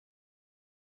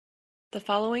The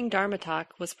following Dharma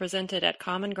talk was presented at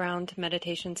Common Ground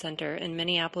Meditation Center in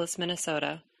Minneapolis,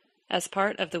 Minnesota, as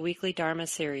part of the weekly Dharma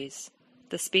series.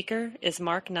 The speaker is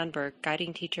Mark Nunberg,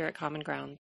 guiding teacher at Common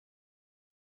Ground.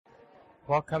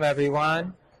 Welcome,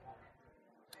 everyone.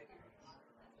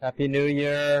 Happy New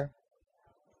Year.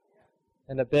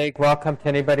 And a big welcome to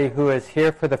anybody who is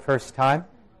here for the first time.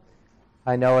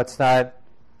 I know it's not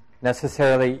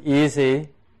necessarily easy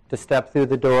to step through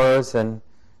the doors and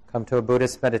come to a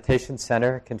Buddhist meditation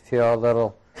center. It can feel a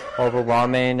little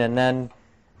overwhelming, and then,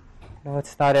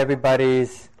 it's not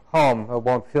everybody's home. It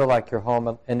won't feel like your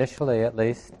home initially, at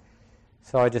least.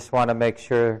 So I just want to make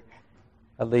sure,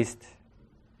 at least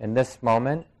in this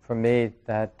moment, for me,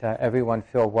 that everyone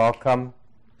feel welcome.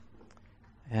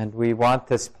 And we want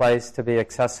this place to be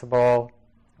accessible,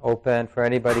 open for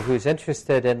anybody who's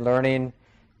interested in learning,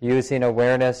 using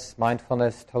awareness,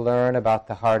 mindfulness to learn about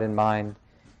the heart and mind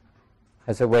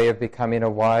as a way of becoming a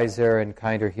wiser and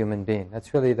kinder human being.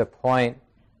 That's really the point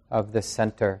of this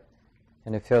center.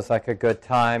 And it feels like a good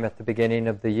time at the beginning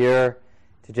of the year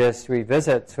to just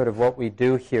revisit sort of what we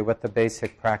do here, what the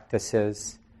basic practice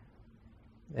is.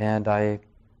 And I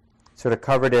sort of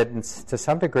covered it to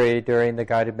some degree during the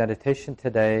guided meditation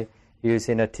today,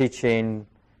 using a teaching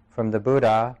from the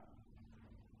Buddha.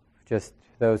 Just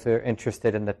those who are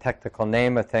interested in the technical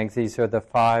name of things, these are the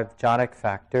 5 jhanic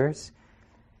factors.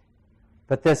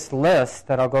 But this list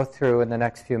that I'll go through in the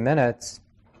next few minutes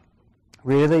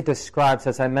really describes,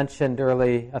 as I mentioned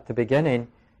early at the beginning,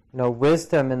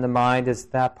 wisdom in the mind is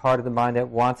that part of the mind that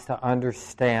wants to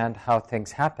understand how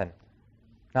things happen.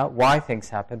 Not why things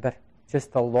happen, but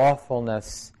just the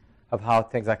lawfulness of how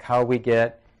things, like how we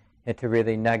get into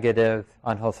really negative,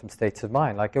 unwholesome states of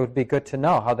mind. Like it would be good to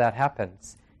know how that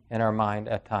happens in our mind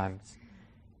at times,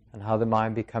 and how the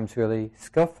mind becomes really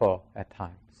skillful at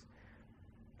times.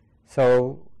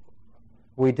 So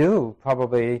we do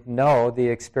probably know the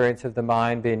experience of the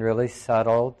mind being really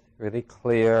settled, really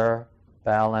clear,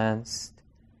 balanced,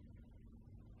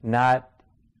 not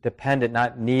dependent,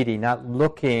 not needy, not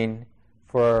looking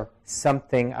for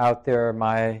something out there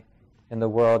in the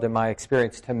world, in my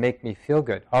experience, to make me feel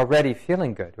good. Already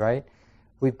feeling good, right?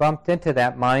 We bumped into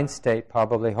that mind state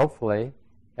probably, hopefully,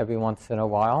 every once in a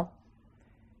while.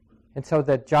 And so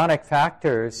the jhanic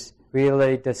factors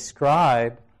really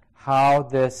describe how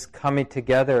this coming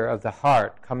together of the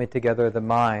heart, coming together of the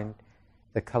mind,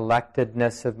 the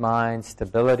collectedness of mind,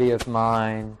 stability of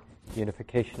mind,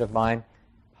 unification of mind,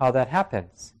 how that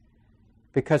happens.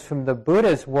 Because from the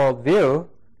Buddha's worldview,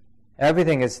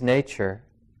 everything is nature.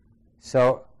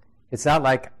 So it's not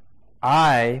like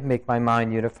I make my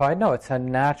mind unified. No, it's a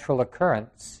natural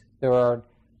occurrence. There are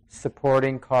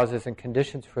supporting causes and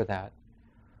conditions for that.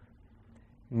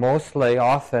 Mostly,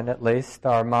 often at least,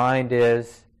 our mind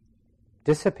is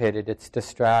dissipated, it's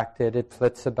distracted, it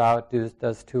flits about,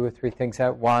 does 2 or 3 things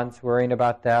at once, worrying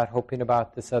about that, hoping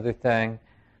about this other thing,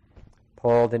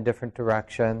 pulled in different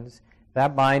directions.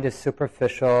 That mind is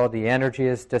superficial, the energy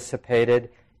is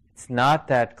dissipated, it's not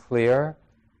that clear.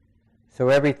 So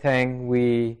everything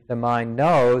the mind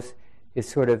knows is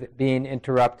sort of being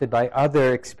interrupted by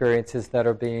other experiences that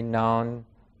are being known.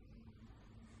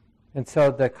 And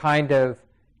so the kind of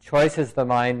choices the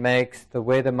mind makes, the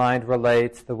way the mind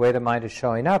relates, the way the mind is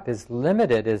showing up is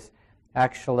limited, is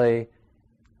actually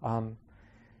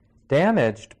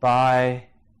damaged by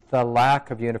the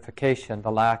lack of unification, the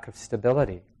lack of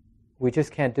stability. We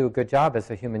just can't do a good job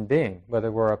as a human being,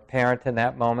 whether we're a parent in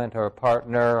that moment or a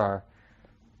partner or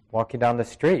walking down the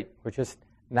street. We're just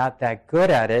not that good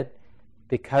at it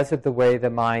because of the way the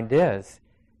mind is.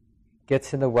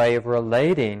 Gets in the way of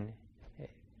relating,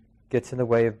 gets in the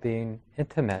way of being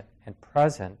intimate and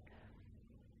present,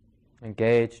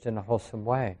 engaged in a wholesome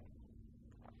way.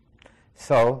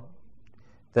 So,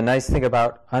 the nice thing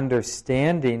about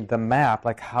understanding the map,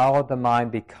 like how the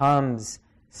mind becomes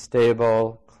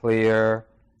stable, clear,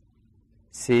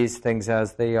 sees things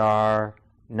as they are,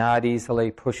 not easily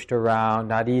pushed around,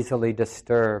 not easily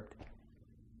disturbed,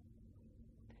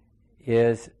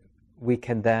 is we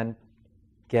can then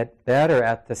get better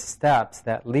at the steps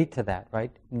that lead to that,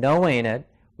 right? Knowing it,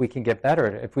 we can get better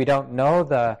at it. If we don't know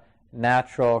the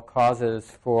natural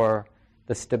causes for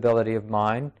the stability of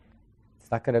mind, it's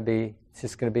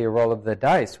just going to be a roll of the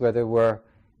dice, whether we're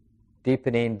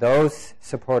deepening those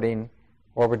supporting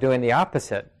or we're doing the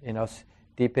opposite,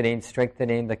 deepening,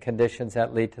 strengthening the conditions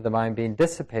that lead to the mind being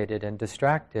dissipated and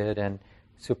distracted and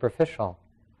superficial.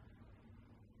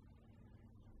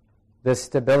 The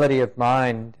stability of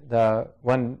mind, the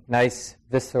one nice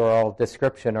visceral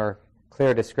description or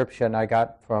clear description I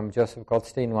got from Joseph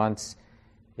Goldstein once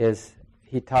is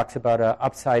he talks about an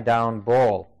upside-down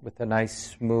bowl with a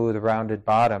nice, smooth, rounded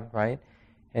bottom, right?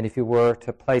 And if you were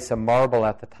to place a marble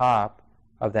at the top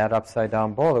of that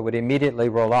upside-down bowl, it would immediately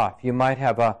roll off. You might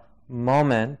have a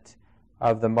moment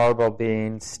of the marble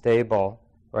being stable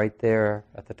right there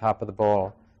at the top of the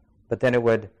bowl, but then it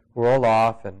would roll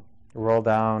off and roll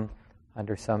down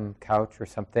under some couch or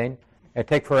something. It'd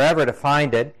take forever to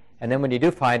find it, and then when you do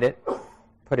find it,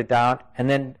 put it down, and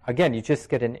then again, you just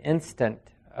get an instant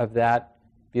of that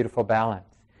beautiful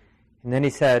balance. And then he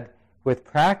said, with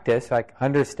practice, like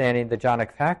understanding the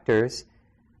jhanic factors,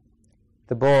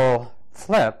 the bowl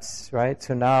flips, right?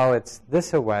 So now it's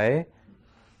this away,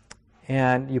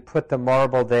 and you put the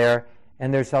marble there,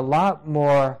 and there's a lot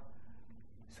more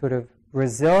sort of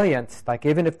resilience. Like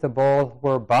even if the bowl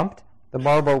were bumped, the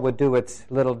marble would do its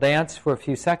little dance for a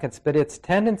few seconds, but its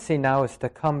tendency now is to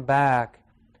come back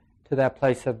to that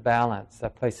place of balance,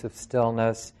 that place of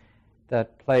stillness,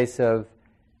 that place of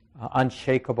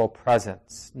unshakable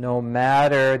presence, no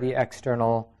matter the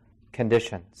external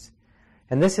conditions.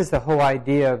 And this is the whole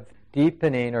idea of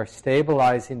deepening or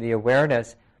stabilizing the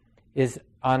awareness, is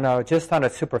just on a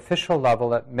superficial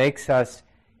level. It makes us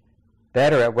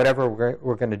better at whatever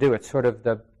we're going to do. It's sort of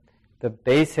the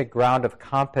basic ground of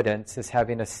competence is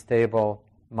having a stable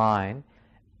mind.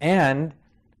 And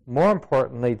more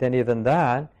importantly than even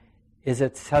that, is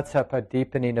it sets up a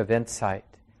deepening of insight.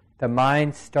 The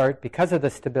mind because of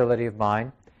the stability of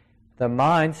mind, the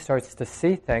mind starts to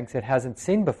see things it hasn't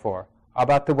seen before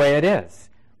about the way it is.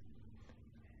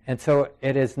 And so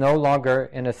it is no longer,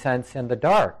 in a sense, in the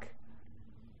dark,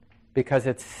 because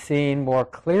it's seen more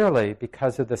clearly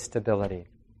because of the stability.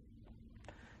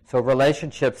 So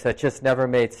relationships that just never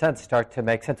made sense start to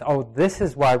make sense. Oh, this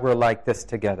is why we're like this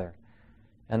together.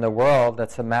 And the world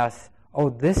that's a mess,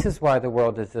 oh, this is why the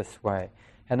world is this way.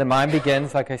 And the mind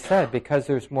begins, like I said, because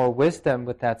there's more wisdom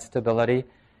with that stability,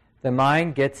 the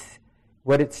mind gets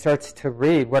what it starts to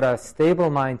read. What a stable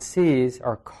mind sees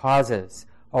are causes.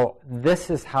 Oh, this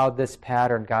is how this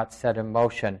pattern got set in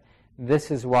motion. This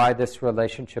is why this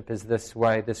relationship is this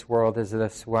way, this world is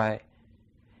this way.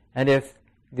 And if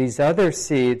these other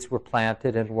seeds were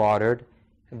planted and watered,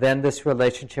 then this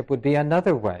relationship would be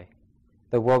another way.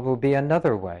 The world will be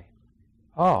another way.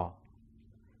 Oh,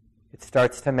 it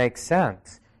starts to make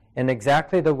sense. In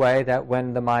exactly the way that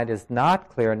when the mind is not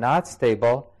clear, not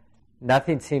stable,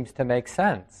 nothing seems to make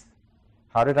sense.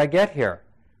 How did I get here?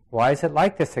 Why is it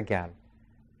like this again?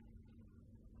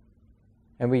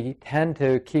 And we tend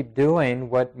to keep doing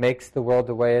what makes the world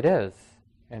the way it is,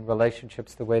 and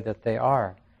relationships the way that they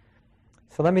are.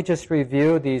 So let me just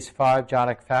review these 5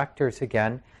 jhanic factors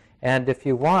again. And if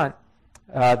you want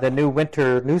the new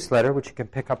winter newsletter, which you can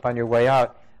pick up on your way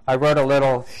out, I wrote a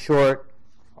little short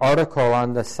article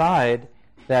on the side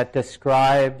that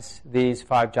describes these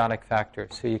 5 jhanic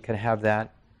factors, so you can have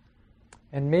that.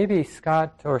 And maybe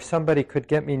Scott or somebody could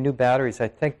get me new batteries. I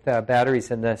think the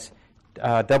batteries in this,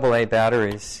 AA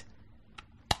batteries,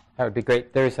 that would be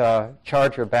great. There's a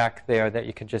charger back there that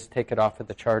you can just take it off of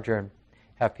the charger and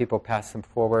have people pass them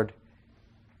forward.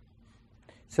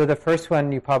 So the first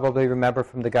one you probably remember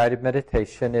from the guided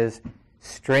meditation is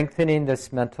strengthening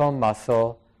this mental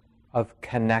muscle of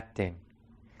connecting.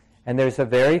 And there's a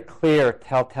very clear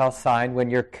telltale sign when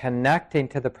you're connecting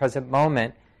to the present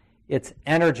moment, it's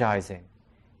energizing.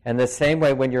 And the same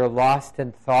way when you're lost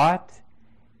in thought,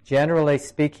 generally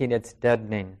speaking, it's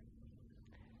deadening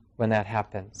when that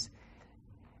happens.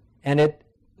 And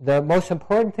the most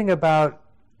important thing about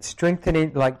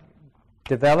strengthening, like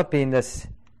developing this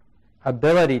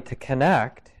ability to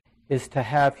connect, is to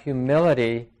have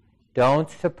humility. Don't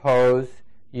suppose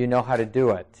you know how to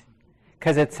do it.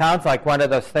 Because it sounds like one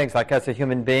of those things, like as a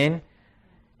human being,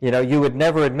 you would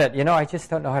never admit, I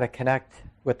just don't know how to connect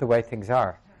with the way things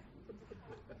are.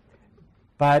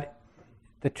 But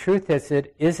the truth is,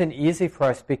 it isn't easy for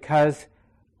us because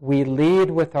we lead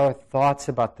with our thoughts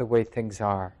about the way things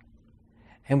are.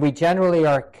 And we generally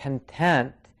are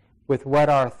content with what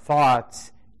our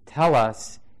thoughts tell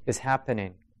us is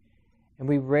happening. And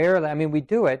we rarely, we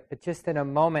do it, but just in a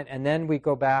moment, and then we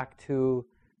go back to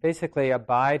basically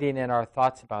abiding in our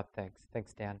thoughts about things.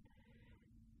 Thanks, Dan.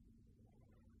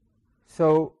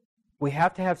 So we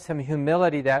have to have some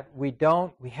humility that we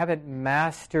haven't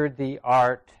mastered the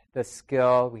art, the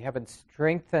skill, we haven't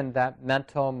strengthened that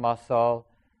mental muscle,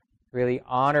 really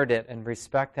honored it and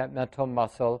respect that mental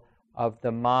muscle of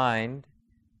the mind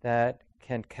that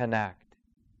can connect,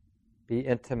 be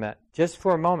intimate, just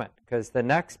for a moment, because the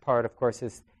next part, of course,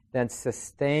 is then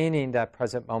sustaining that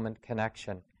present moment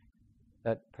connection,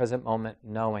 that present moment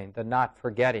knowing, the not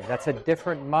forgetting. That's a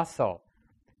different muscle.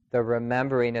 The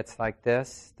remembering, it's like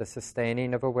this, the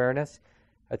sustaining of awareness.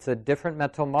 It's a different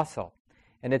mental muscle.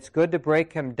 And it's good to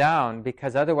break him down,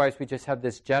 because otherwise we just have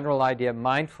this general idea of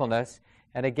mindfulness.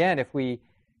 And again, if we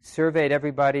surveyed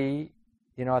everybody,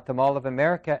 at the Mall of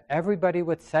America, everybody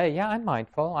would say, yeah, I'm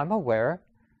mindful, I'm aware,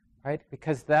 right?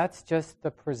 Because that's just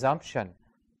the presumption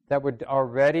that we'd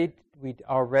already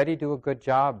do a good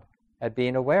job at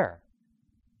being aware.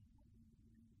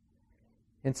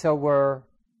 And so we're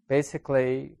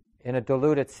basically, in a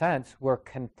diluted sense, we're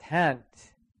content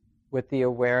with the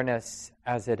awareness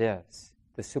as it is.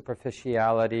 The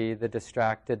superficiality, the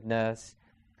distractedness,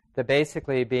 the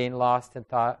basically being lost in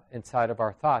thought inside of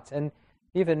our thoughts, and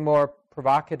even more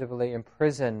provocatively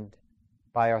imprisoned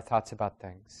by our thoughts about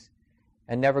things,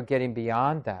 and never getting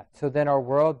beyond that. So then our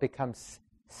world becomes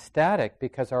static,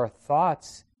 because our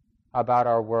thoughts about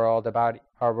our world, about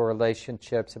our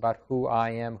relationships, about who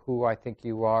I am, who I think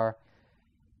you are,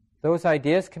 those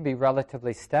ideas can be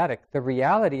relatively static. The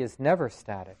reality is never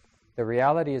static. The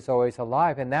reality is always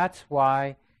alive, and that's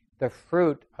why the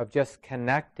fruit of just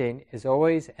connecting is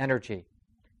always energy.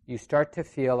 You start to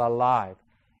feel alive.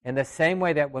 In the same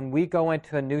way that when we go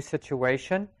into a new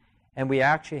situation and we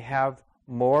actually have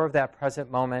more of that present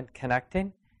moment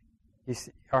connecting, you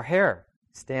see, our hair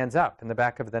stands up in the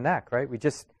back of the neck, right? We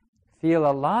just feel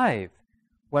alive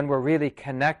when we're really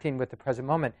connecting with the present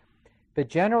moment. But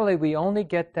generally, we only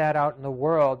get that out in the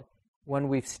world when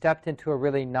we've stepped into a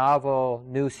really novel,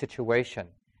 new situation.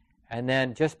 And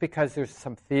then just because there's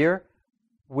some fear,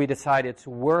 we decide it's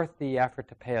worth the effort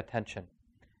to pay attention,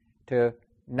 to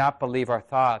not believe our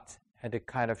thoughts, and to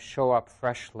kind of show up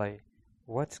freshly.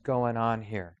 What's going on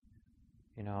here?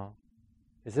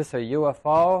 Is this a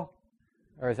UFO?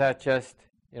 Or is that just,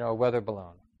 a weather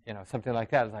balloon? Something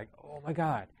like that. It's like, oh my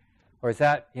God. Or is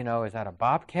that, is that a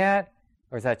bobcat?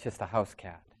 Or is that just a house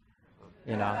cat?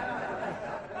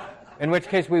 In which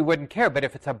case we wouldn't care. But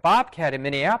if it's a bobcat in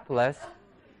Minneapolis,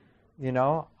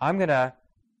 I'm going to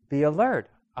be alert.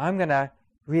 I'm going to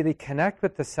really connect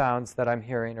with the sounds that I'm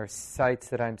hearing, or sights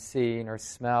that I'm seeing, or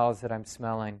smells that I'm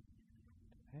smelling.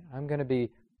 I'm going to be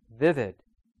vivid.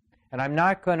 And I'm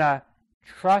not going to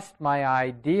trust my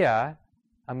idea.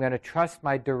 I'm going to trust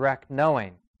my direct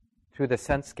knowing through the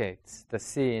sense gates, the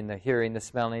seeing, the hearing, the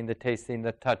smelling, the tasting,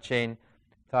 the touching.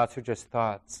 Thoughts are just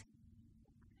thoughts.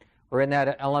 We're in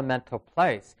that elemental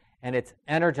place, and it's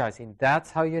energizing.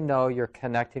 That's how you know you're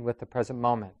connecting with the present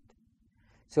moment.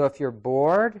 So if you're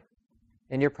bored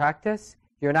in your practice,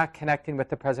 you're not connecting with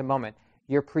the present moment.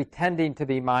 You're pretending to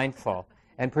be mindful.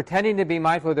 And pretending to be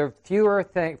mindful, there are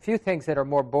few things that are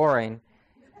more boring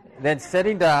than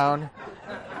sitting down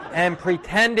and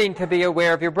pretending to be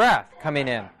aware of your breath coming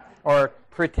in, or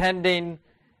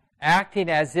acting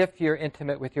as if you're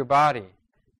intimate with your body,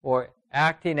 or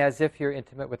acting as if you're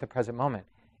intimate with the present moment.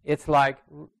 It's like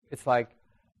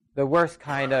the worst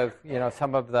kind of,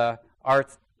 some of the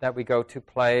arts that we go to,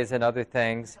 plays and other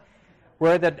things,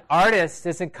 where the artist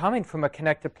isn't coming from a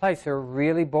connected place. They're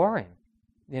really boring.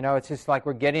 It's just like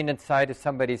we're getting inside of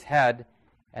somebody's head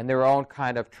and their own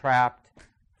kind of trapped,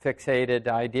 fixated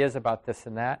ideas about this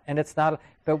and that. And it's not,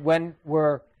 but when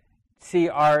see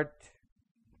art,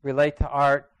 relate to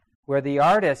art, where the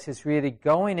artist is really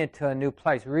going into a new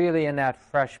place, really in that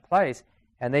fresh place,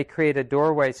 and they create a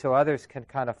doorway so others can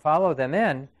kind of follow them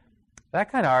in,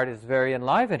 that kind of art is very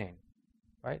enlivening,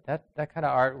 right? That kind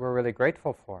of art we're really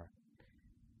grateful for.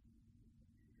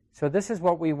 So this is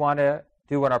what we want to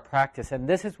do in our practice, and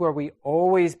this is where we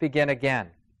always begin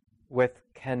again, with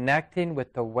connecting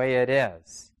with the way it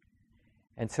is.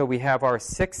 And so we have our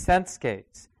 6 sense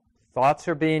gates. Thoughts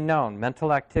are being known,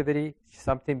 mental activity,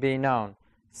 something being known.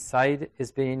 Sight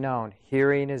is being known,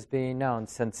 hearing is being known,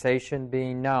 sensation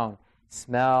being known,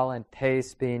 smell and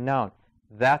taste being known.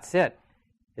 That's it.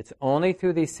 It's only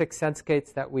through these 6 sense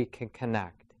gates that we can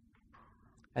connect.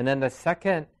 And then the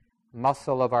second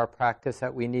muscle of our practice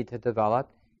that we need to develop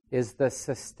is the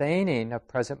sustaining of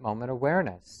present moment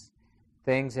awareness,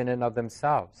 things in and of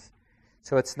themselves.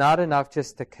 So it's not enough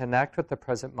just to connect with the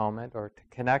present moment or to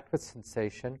connect with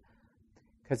sensation,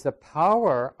 because the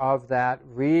power of that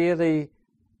really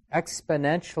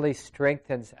exponentially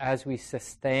strengthens as we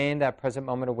sustain that present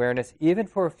moment awareness, even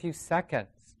for a few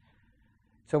seconds.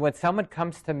 So when someone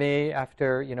comes to me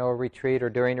after, a retreat or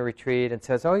during a retreat and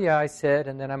says, oh yeah, I sit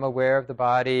and then I'm aware of the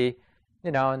body,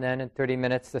 and then in 30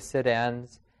 minutes the sit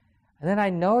ends. And then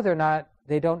I know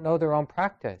they don't know their own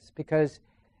practice, because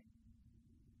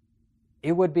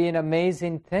it would be an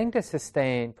amazing thing to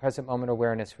sustain present moment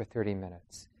awareness for 30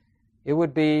 minutes. It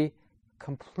would be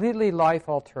completely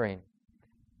life-altering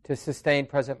to sustain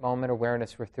present moment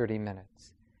awareness for 30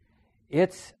 minutes.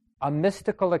 It's a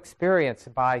mystical experience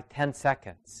by 10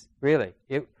 seconds, really.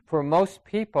 For most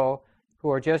people who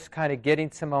are just kind of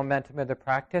getting some momentum in the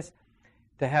practice,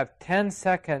 to have 10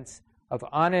 seconds of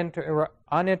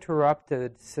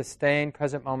uninterrupted, sustained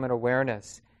present moment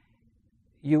awareness,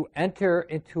 you enter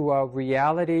into a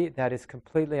reality that is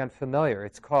completely unfamiliar.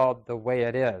 It's called the way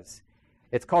it is.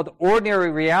 It's called ordinary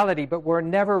reality, but we're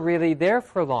never really there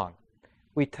for long.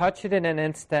 We touch it in an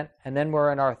instant, and then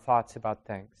we're in our thoughts about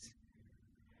things.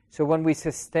 So when we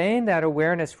sustain that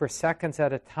awareness for seconds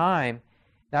at a time,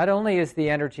 not only is the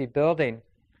energy building,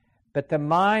 but the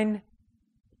mind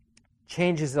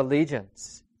changes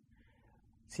allegiance.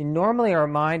 See, normally our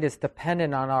mind is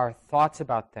dependent on our thoughts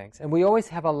about things, and we always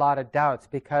have a lot of doubts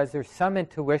because there's some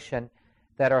intuition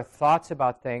that our thoughts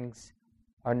about things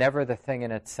are never the thing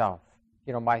in itself.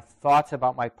 You know, my thoughts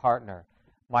about my partner,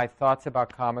 my thoughts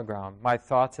about common ground, my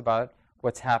thoughts about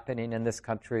what's happening in this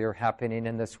country or happening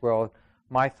in this world,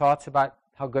 my thoughts about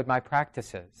how good my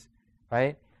practice is,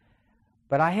 right?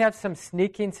 But I have some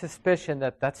sneaking suspicion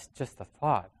that that's just a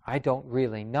thought. I don't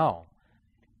really know.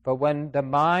 But when the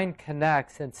mind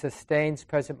connects and sustains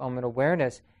present moment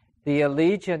awareness, the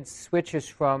allegiance switches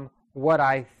from what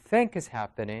I think is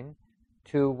happening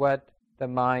to what the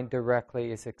mind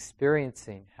directly is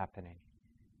experiencing happening.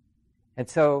 And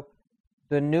so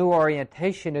the new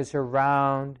orientation is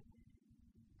around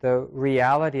the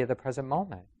reality of the present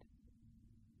moment.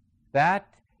 That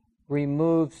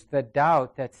removes the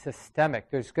doubt that's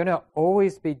systemic. There's going to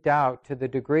always be doubt to the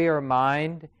degree our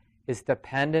mind is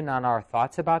dependent on our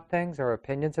thoughts about things, our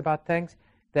opinions about things,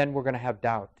 then we're going to have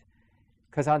doubt.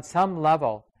 Because on some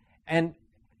level, and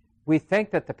we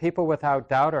think that the people without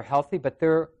doubt are healthy, but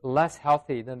they're less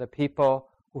healthy than the people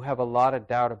who have a lot of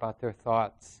doubt about their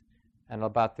thoughts and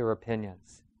about their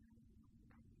opinions.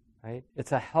 Right?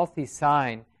 It's a healthy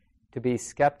sign to be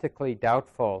skeptically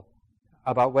doubtful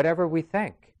about whatever we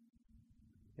think.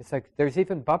 It's like there's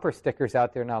even bumper stickers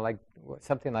out there now, like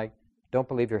something like, "Don't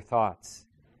believe your thoughts."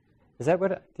 Is that what,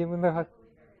 do you remember how?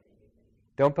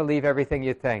 Don't believe everything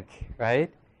you think,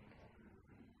 right?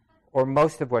 Or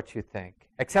most of what you think.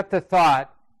 Except the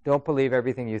thought, don't believe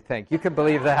everything you think. You can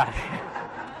believe that.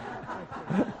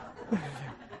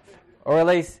 Or at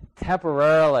least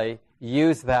temporarily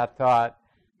use that thought,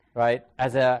 right,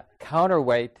 as a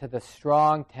counterweight to the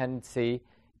strong tendency,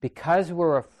 because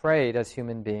we're afraid as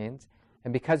human beings,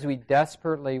 and because we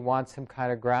desperately want some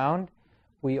kind of ground,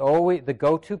 the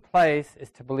go-to place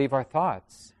is to believe our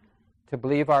thoughts, to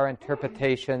believe our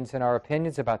interpretations and our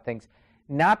opinions about things,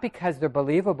 not because they're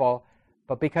believable,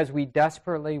 but because we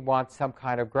desperately want some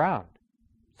kind of ground.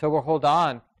 So we'll hold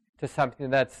on to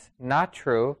something that's not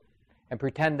true and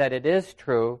pretend that it is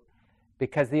true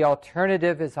because the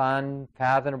alternative is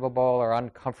unfathomable or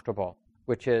uncomfortable,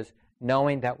 which is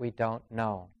knowing that we don't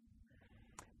know.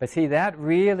 But see, that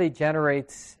really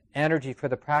generates energy for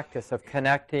the practice of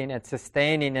connecting and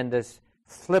sustaining in this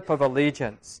flip of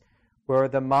allegiance, where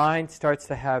the mind starts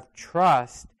to have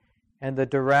trust in the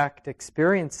direct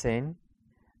experiencing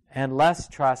and less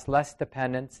trust, less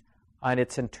dependence on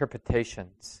its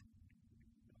interpretations.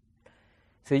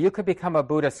 So you could become a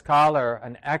Buddha scholar,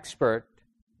 an expert,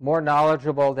 more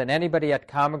knowledgeable than anybody at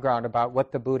Common Ground about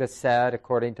what the Buddha said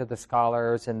according to the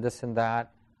scholars and this and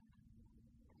that.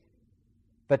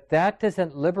 But that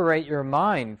doesn't liberate your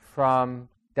mind from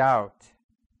doubt.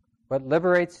 What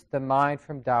liberates the mind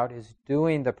from doubt is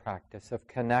doing the practice of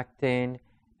connecting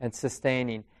and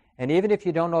sustaining. And even if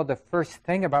you don't know the first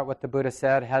thing about what the Buddha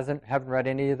said, haven't read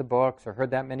any of the books or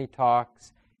heard that many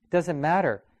talks, it doesn't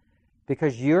matter.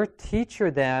 Because your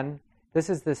teacher then, this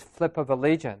is this flip of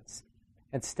allegiance.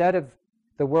 Instead of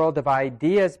the world of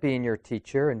ideas being your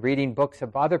teacher and reading books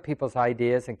of other people's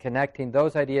ideas and connecting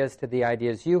those ideas to the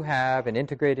ideas you have and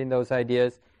integrating those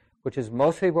ideas, which is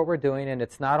mostly what we're doing, and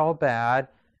it's not all bad,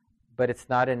 but it's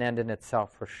not an end in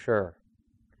itself for sure.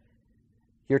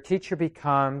 Your teacher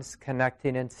becomes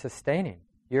connecting and sustaining.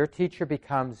 Your teacher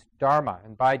becomes Dharma.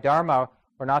 And by Dharma,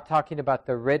 we're not talking about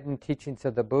the written teachings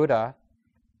of the Buddha.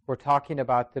 We're talking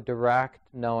about the direct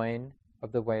knowing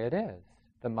of the way it is.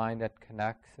 The mind that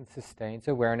connects and sustains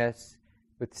awareness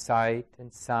with sight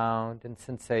and sound and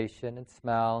sensation and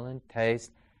smell and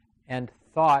taste and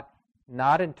thought,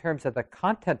 not in terms of the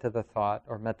content of the thought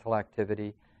or mental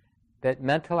activity, but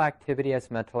mental activity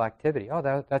as mental activity. Oh,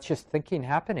 that's just thinking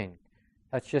happening.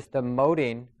 That's just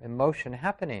emotion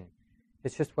happening.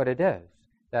 It's just what it is,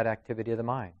 that activity of the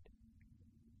mind.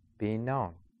 Being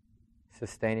known,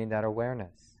 sustaining that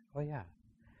awareness. Oh, yeah.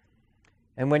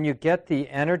 And when you get the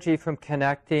energy from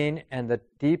connecting and the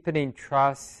deepening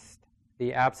trust,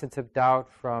 the absence of doubt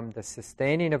from the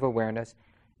sustaining of awareness,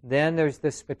 then there's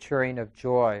this maturing of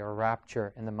joy or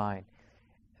rapture in the mind.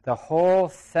 The whole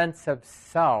sense of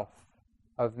self,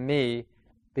 of me,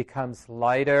 becomes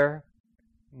lighter,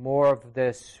 more of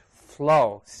this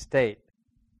flow state,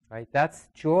 right? That's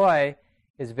joy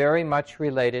is very much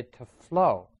related to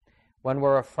flow. When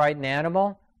we're a frightened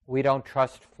animal, we don't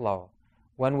trust flow.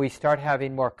 When we start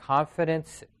having more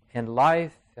confidence in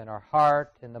life, in our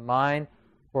heart, in the mind,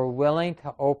 we're willing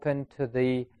to open to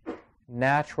the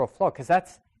natural flow. Because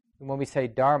that's, when we say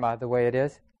Dharma, the way it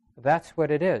is, that's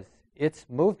what it is. It's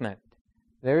movement.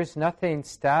 There's nothing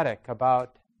static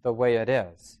about the way it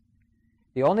is.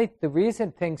 The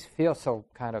reason things feel so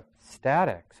kind of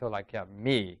static, so like, yeah,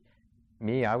 me,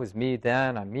 I was me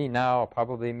then, I'm me now,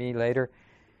 probably me later,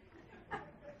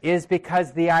 is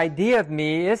because the idea of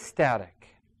me is static,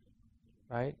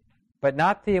 right? But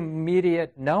not the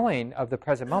immediate knowing of the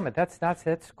present moment.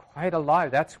 It's quite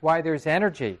alive. That's why there's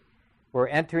energy. We're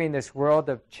entering this world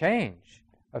of change,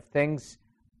 of things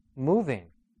moving,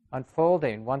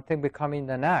 unfolding, one thing becoming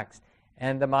the next.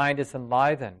 And the mind is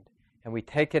enlivened. And we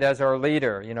take it as our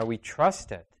leader. We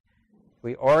trust it.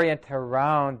 We orient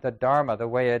around the Dharma, the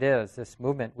way it is, this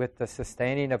movement with the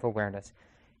sustaining of awareness.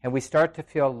 And we start to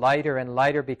feel lighter and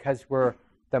lighter because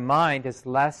the mind is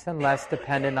less and less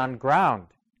dependent on ground.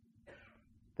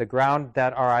 The ground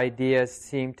that our ideas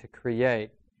seem to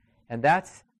create. And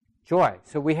that's joy.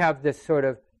 So we have this sort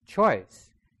of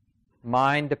choice.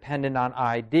 Mind dependent on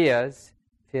ideas,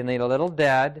 feeling a little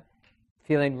dead,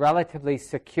 feeling relatively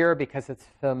secure because it's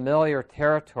familiar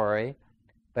territory,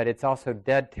 but it's also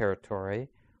dead territory,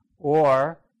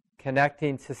 or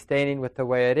connecting, sustaining with the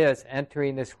way it is,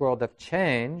 entering this world of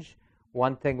change,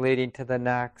 one thing leading to the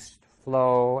next,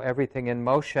 flow, everything in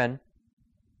motion,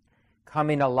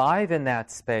 coming alive in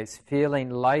that space, feeling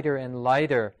lighter and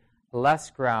lighter, less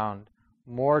ground,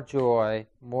 more joy,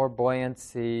 more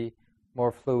buoyancy,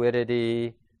 more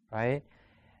fluidity, right?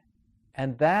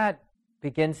 And that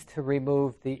begins to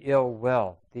remove the ill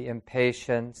will, the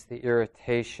impatience, the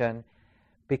irritation.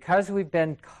 Because we've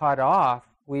been cut off,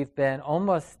 we've been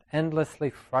almost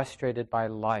endlessly frustrated by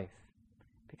life.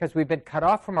 Because we've been cut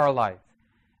off from our life.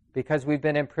 Because we've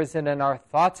been imprisoned in our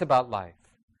thoughts about life.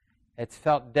 It's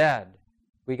felt dead.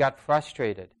 We got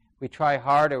frustrated. We try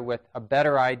harder with a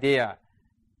better idea.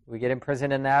 We get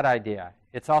imprisoned in that idea.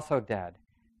 It's also dead.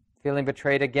 Feeling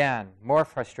betrayed again. More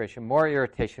frustration, more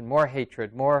irritation, more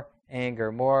hatred, more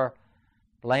anger, more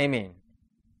blaming.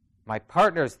 My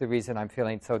partner's the reason I'm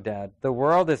feeling so dead. The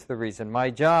world is the reason. My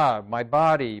job, my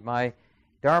body, my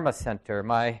Dharma center,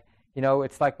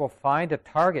 it's like we'll find a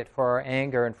target for our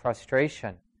anger and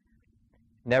frustration.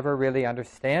 Never really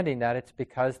understanding that it's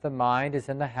because the mind is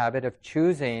in the habit of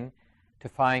choosing to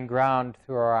find ground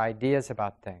through our ideas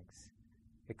about things,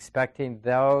 expecting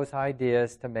those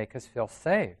ideas to make us feel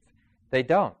safe. They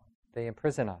don't. They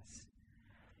imprison us.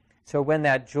 So when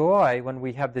that joy, when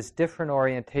we have this different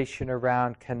orientation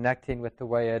around connecting with the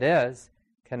way it is,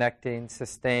 connecting,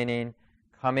 sustaining,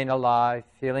 coming alive,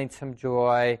 feeling some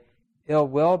joy, ill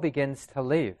will begins to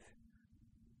leave.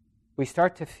 We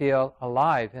start to feel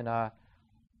alive in a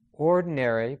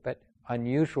ordinary but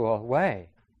unusual way,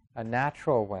 a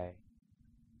natural way.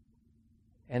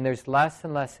 And there's less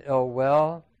and less ill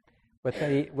will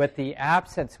with the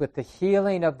absence, with the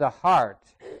healing of the heart,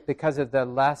 because of the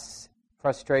less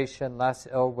frustration, less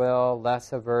ill will,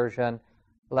 less aversion,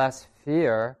 less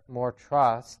fear, more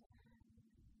trust.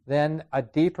 Then a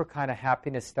deeper kind of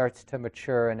happiness starts to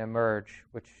mature and emerge,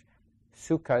 which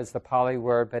sukha is the Pali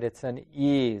word, but it's an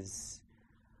ease.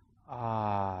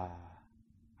 I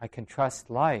can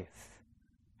trust life.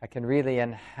 I can really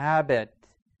inhabit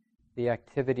the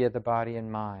activity of the body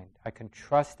and mind. I can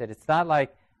trust it. It's not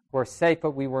like we're safe,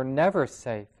 but we were never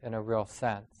safe in a real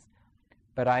sense.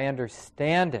 But I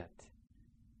understand it.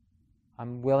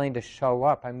 I'm willing to show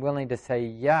up. I'm willing to say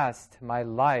yes to my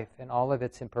life and all of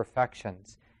its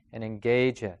imperfections and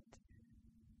engage it.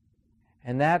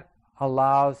 And that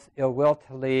allows ill will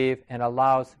to leave and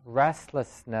allows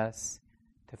restlessness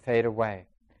to fade away.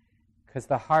 Because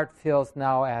the heart feels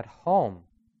now at home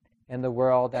in the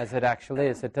world as it actually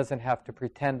is. It doesn't have to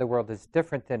pretend the world is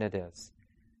different than it is.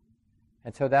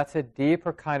 And so that's a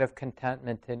deeper kind of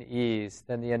contentment and ease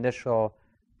than the initial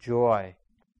joy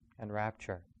and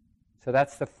rapture. So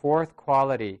that's the fourth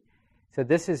quality. So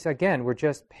this is, again, we're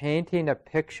just painting a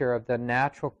picture of the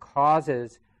natural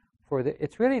causes for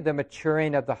it's really the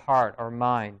maturing of the heart or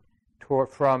mind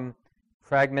from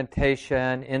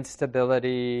fragmentation,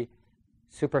 instability,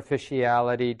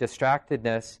 superficiality,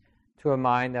 distractedness, to a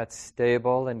mind that's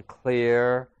stable and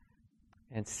clear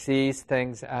and sees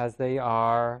things as they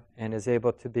are and is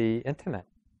able to be intimate,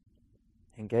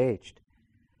 engaged.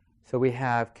 So we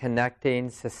have connecting,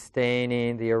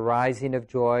 sustaining, the arising of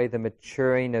joy, the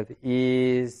maturing of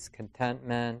ease,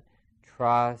 contentment,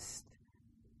 trust,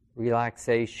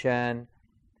 relaxation,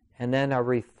 and then a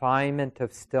refinement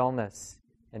of stillness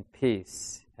and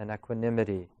peace and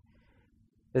equanimity.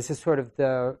 This is sort of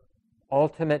the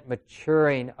ultimate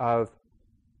maturing of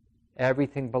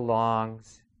everything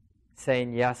belongs,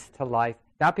 saying yes to life,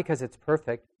 not because it's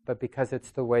perfect, but because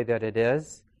it's the way that it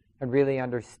is, and really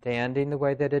understanding the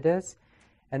way that it is.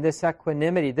 And this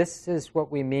equanimity, this is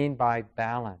what we mean by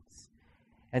balance.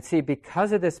 And see,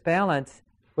 because of this balance,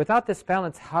 without this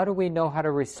balance, how do we know how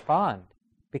to respond?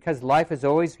 Because life is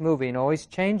always moving, always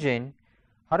changing.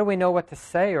 How do we know what to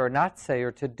say or not say,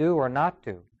 or to do or not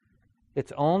do?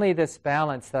 It's only this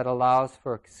balance that allows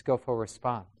for a skillful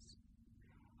response.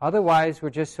 Otherwise, we're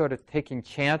just sort of taking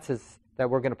chances that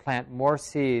we're going to plant more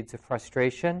seeds of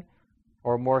frustration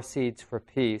or more seeds for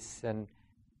peace and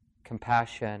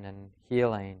compassion and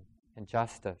healing and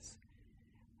justice.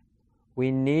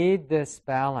 We need this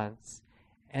balance.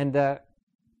 And the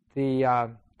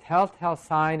telltale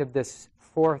sign of this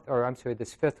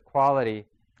this fifth quality,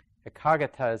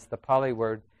 ekaggata is the Pali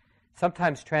word,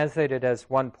 sometimes translated as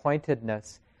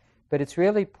one-pointedness, but it's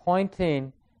really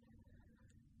pointing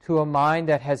to a mind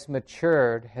that has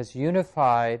matured, has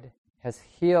unified, has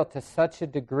healed to such a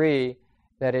degree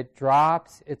that it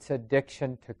drops its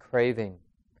addiction to craving.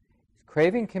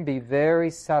 Craving can be very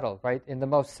subtle, right? In the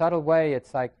most subtle way,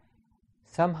 it's like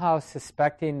somehow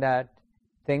suspecting that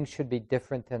things should be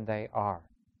different than they are.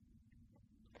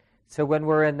 So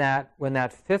when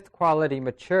that fifth quality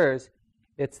matures,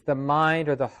 it's the mind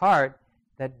or the heart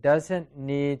that doesn't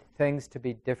need things to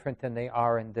be different than they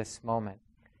are in this moment.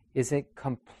 Is it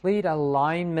complete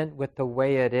alignment with the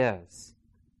way it is?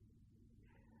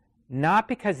 Not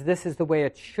because this is the way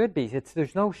it should be.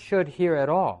 There's no should here at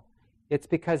all. It's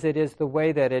because it is the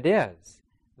way that it is.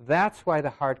 That's why the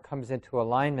heart comes into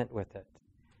alignment with it.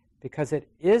 Because it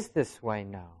is this way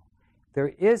now. There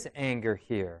is anger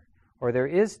here, or there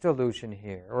is delusion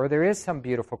here, or there is some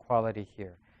beautiful quality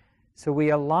here. So we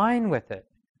align with it.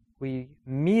 We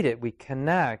meet it, we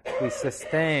connect, we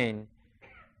sustain,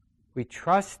 we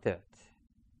trust it.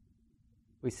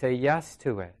 We say yes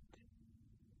to it.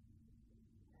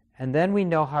 And then we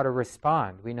know how to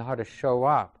respond. We know how to show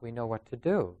up. We know what to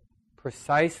do.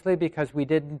 Precisely because we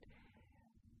didn't,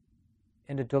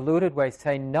 in a deluded way,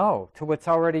 say no to what's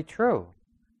already true.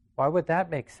 Why would that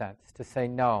make sense, to say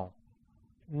no?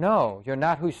 No, you're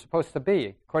not who you're supposed to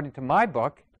be. According to my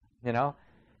book,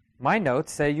 my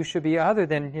notes say you should be other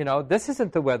than, this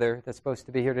isn't the weather that's supposed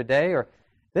to be here today, or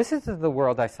this isn't the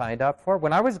world I signed up for.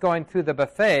 When I was going through the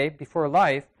buffet before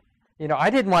life, I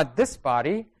didn't want this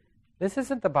body. This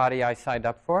isn't the body I signed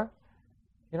up for.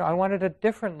 I wanted a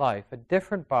different life, a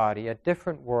different body, a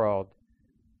different world,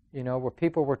 where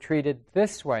people were treated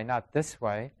this way, not this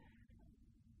way.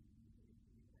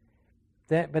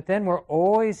 But then we're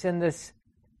always in this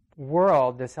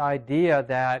world, this idea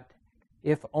that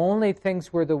if only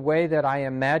things were the way that I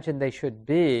imagined they should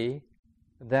be,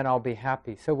 then I'll be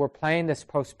happy. So we're playing this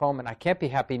postponement. I can't be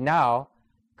happy now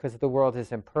because the world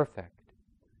is imperfect.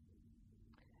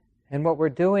 And what we're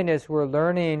doing is we're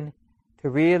learning to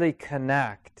really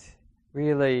connect,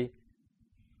 really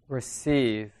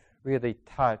receive, really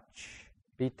touch,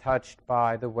 be touched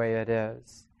by the way it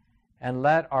is, and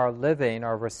let our living,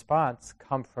 our response,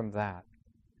 come from that.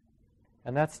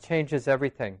 And that changes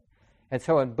everything. And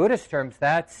so in Buddhist terms,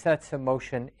 that sets in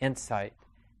motion insight,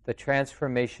 the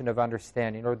transformation of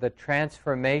understanding, or the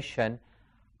transformation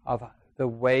of the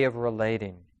way of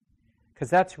relating. Because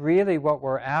that's really what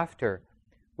we're after.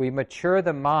 We mature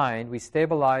the mind, we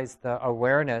stabilize the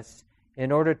awareness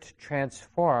in order to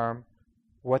transform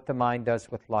what the mind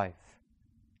does with life,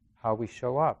 how we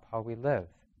show up, how we live.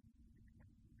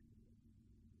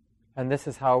 And this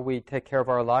is how we take care of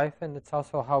our life, and it's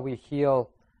also how we heal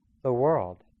the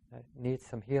world. It needs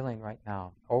some healing right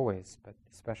now, always, but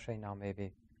especially now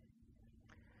maybe.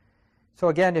 So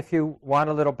again, if you want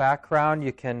a little background,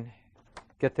 you can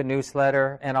get the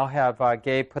newsletter, and I'll have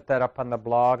Gabe put that up on the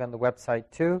blog, on the website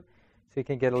too, so you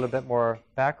can get a little bit more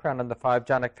background on the 5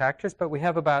 jhanic factors. But we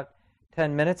have about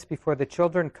 10 minutes before the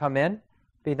children come in.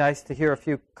 Be nice to hear a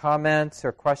few comments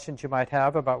or questions you might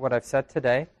have about what I've said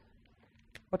today.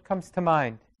 What comes to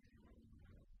mind?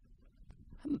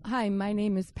 Hi, my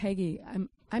name is Peggy.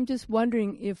 I'm just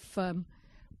wondering if,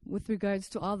 with regards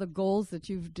to all the goals that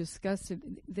you've discussed,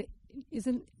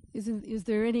 is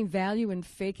there any value in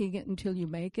faking it until you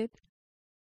make it?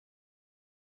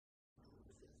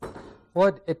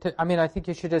 Well, I think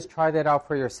you should just try that out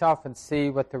for yourself and see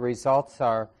what the results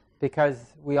are,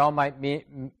 because we all might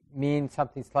mean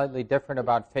something slightly different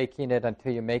about faking it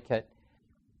until you make it.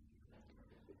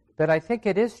 But I think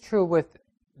it is true with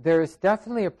there's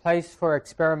definitely a place for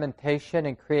experimentation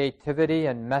and creativity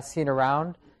and messing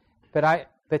around,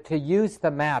 but to use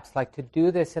the maps, like to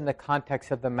do this in the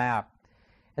context of the map.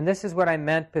 And this is what I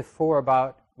meant before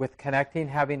about with connecting,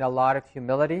 having a lot of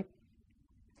humility.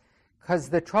 Because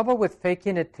the trouble with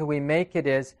faking it till we make it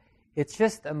is, it's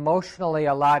just emotionally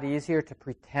a lot easier to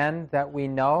pretend that we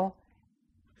know.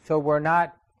 So we're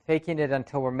not faking it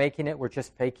until we're making it, we're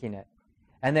just faking it.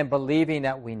 And then believing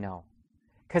that we know.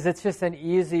 Because it's just an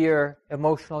easier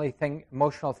emotional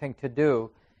thing to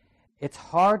do. It's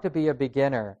hard to be a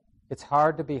beginner. It's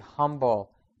hard to be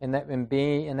humble and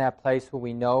be in that place where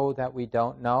we know that we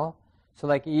don't know. So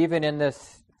like even in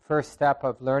this first step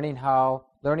of learning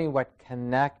what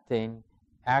connecting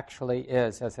actually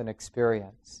is as an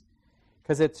experience.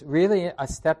 Because it's really a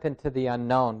step into the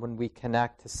unknown when we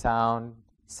connect to sound,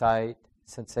 sight,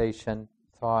 sensation,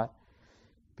 thought.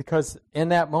 Because in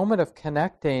that moment of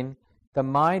connecting, the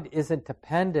mind isn't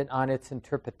dependent on its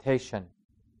interpretation,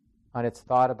 on its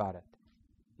thought about it.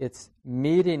 It's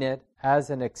meeting it as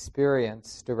an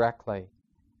experience directly.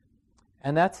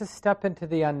 And that's a step into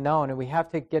the unknown, and we have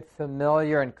to get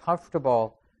familiar and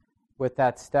comfortable with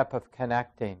that step of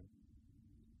connecting.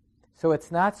 So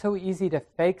it's not so easy to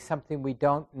fake something we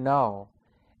don't know,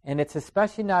 and it's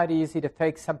especially not easy to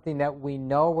fake something that we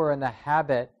know we're in the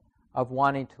habit of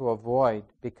wanting to avoid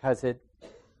because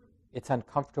it's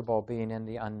uncomfortable being in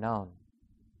the unknown.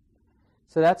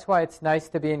 So that's why it's nice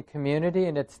to be in community,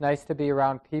 and it's nice to be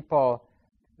around people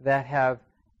that have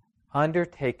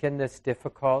undertaken this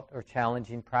difficult or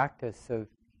challenging practice of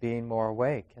being more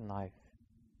awake in life.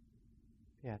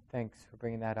 Yeah, thanks for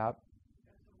bringing that up.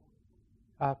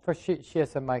 First, she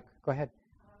has a mic. Go ahead.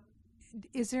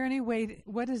 Is there any way,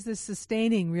 what does this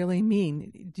sustaining really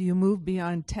mean? Do you move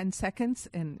beyond 10 seconds,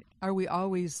 and are we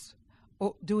always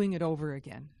doing it over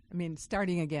again? I mean,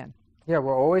 starting again. Yeah,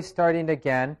 we're always starting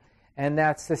again, and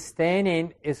that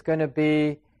sustaining is going to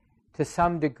be, to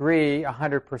some degree,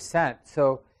 100%.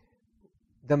 So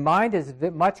the mind is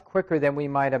much quicker than we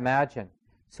might imagine.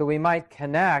 So we might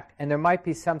connect, and there might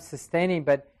be some sustaining,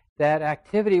 but that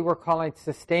activity we're calling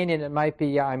sustaining, it might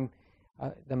be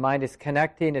the mind is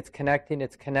connecting,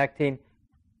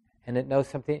 and it knows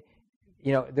something.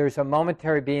 You know, there's a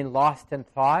momentary being lost in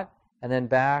thought, and then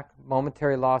back,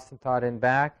 momentary lost in thought and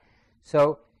back.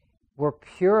 So we're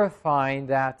purifying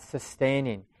that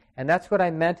sustaining. And that's what I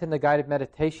meant in the guided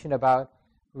meditation about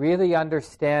really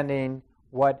understanding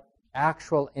what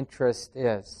actual interest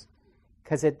is.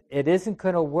 Because it isn't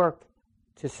going to work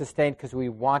to sustain because we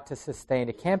want to sustain.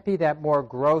 It can't be that more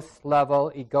gross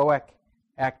level egoic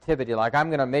activity, like I'm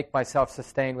going to make myself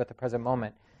sustain with the present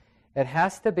moment. It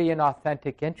has to be an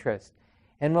authentic interest.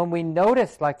 And when we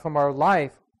notice, like from our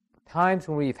life, times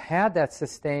when we've had that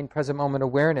sustained present moment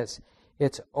awareness,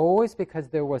 it's always because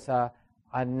there was a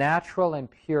natural and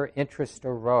pure interest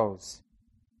arose.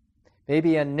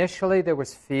 Maybe initially there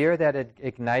was fear that had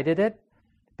ignited it,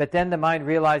 but then the mind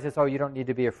realizes, oh, you don't need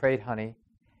to be afraid, honey.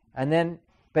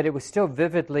 But it was still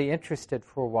vividly interested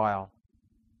for a while.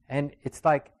 And it's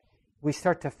like we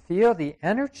start to feel the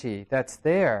energy that's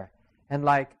there. And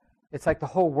it's like the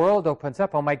whole world opens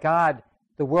up. Oh my God,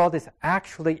 the world is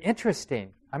actually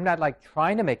interesting. I'm not like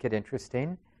trying to make it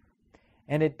interesting.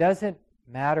 And it doesn't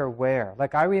matter where.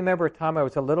 Like I remember a time I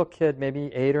was a little kid,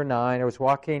 maybe 8 or 9. I was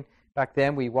walking, back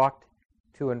then we walked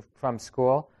to and from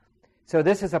school. So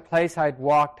this is a place I'd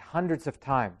walked hundreds of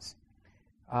times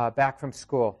back from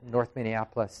school, North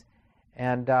Minneapolis.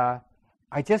 And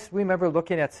I just remember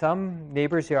looking at some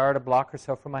neighbor's yard, a block or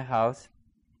so from my house,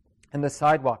 and the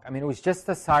sidewalk. I mean, it was just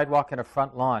the sidewalk and a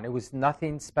front lawn. It was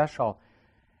nothing special.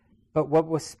 But what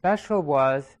was special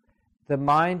was the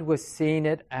mind was seeing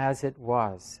it as it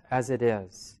was, as it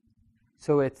is.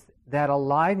 So it's that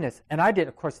aliveness. And I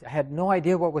had no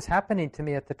idea what was happening to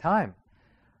me at the time.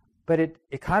 But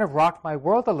it kind of rocked my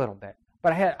world a little bit.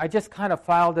 But I just kind of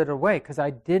filed it away because I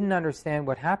didn't understand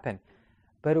what happened.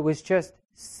 But it was just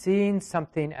seeing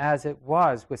something as it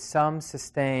was with some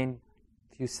sustained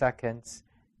few seconds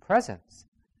presence.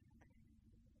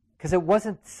 Because it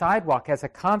wasn't sidewalk as a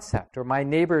concept or my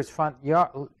neighbor's front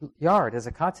yard as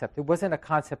a concept. It wasn't a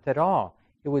concept at all.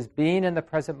 It was being in the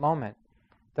present moment.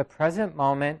 The present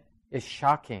moment is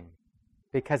shocking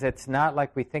because it's not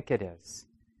like we think it is.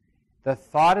 The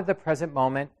thought of the present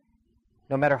moment,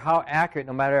 no matter how accurate,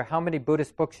 no matter how many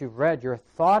Buddhist books you've read, your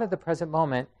thought of the present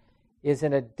moment is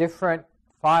in a different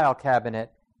file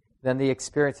cabinet than the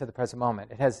experience of the present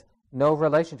moment. It has no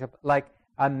relationship. Like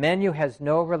a menu has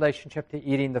no relationship to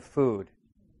eating the food.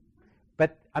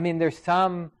 But, I mean, there's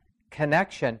some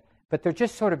connection, but they're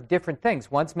just sort of different things.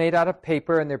 One's made out of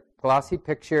paper and they're glossy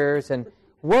pictures and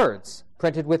words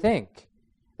printed with ink.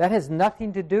 That has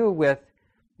nothing to do with,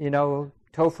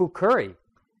 tofu curry.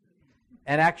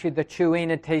 And actually the chewing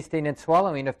and tasting and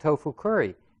swallowing of tofu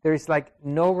curry. There's like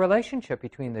no relationship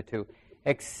between the two,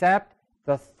 except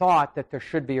the thought that there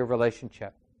should be a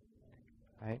relationship.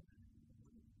 Right?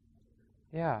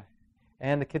 Yeah.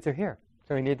 And the kids are here.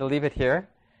 So we need to leave it here.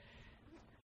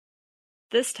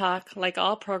 This talk, like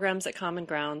all programs at Common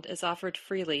Ground, is offered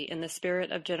freely in the spirit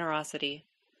of generosity.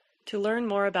 To learn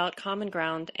more about Common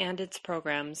Ground and its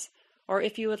programs, or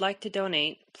if you would like to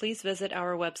donate, please visit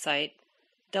our website,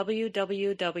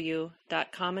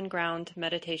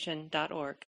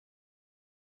 www.commongroundmeditation.org.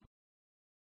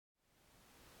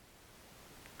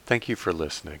 Thank you for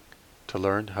listening. To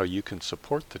learn how you can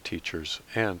support the teachers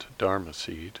and Dharma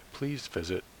Seed, please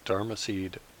visit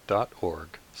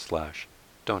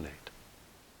dharmaseed.org/donate.